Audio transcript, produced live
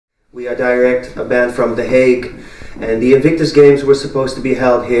We are DI-RECT, a band from The Hague, and the Invictus Games were supposed to be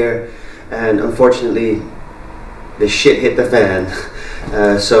held here, and unfortunately the shit hit the fan.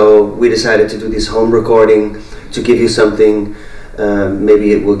 So we decided to do this home recording to give you something.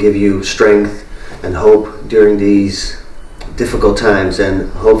 Maybe it will give you strength and hope during these difficult times, and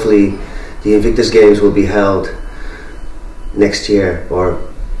hopefully the Invictus Games will be held next year or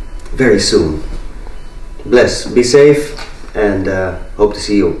very soon. Bless, be safe, and hope to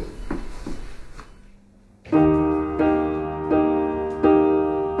see you.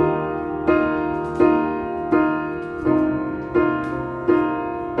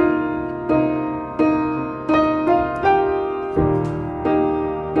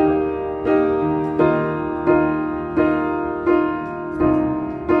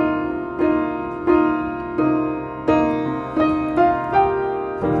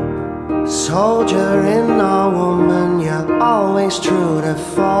 Soldier in a woman, you're always true to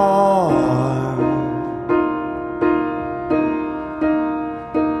form.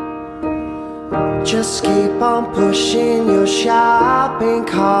 Just keep on pushing your shopping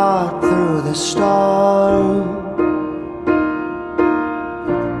cart through the storm.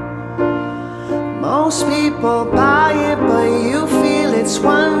 Most people buy it, but you feel it's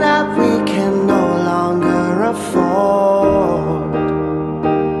one that we can no longer afford.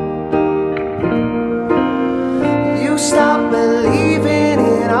 Stop believing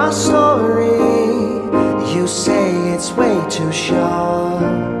in our story. You say it's way too short.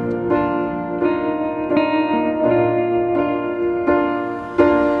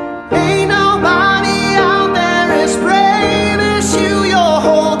 Ain't nobody out there as brave as you. You're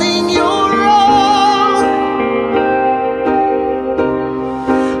holding your own.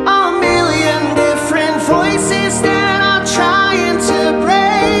 A million different voices that are trying to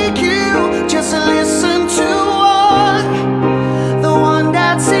break you. Just listen to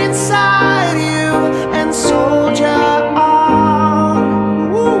inside you and soldier on.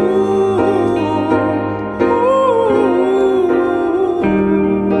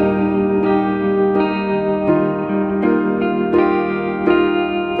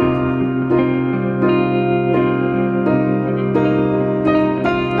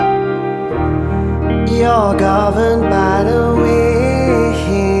 You're governed by the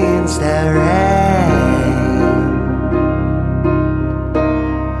winds that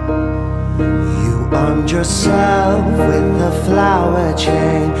armed yourself with a flower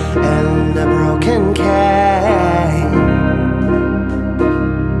chain and a broken cat.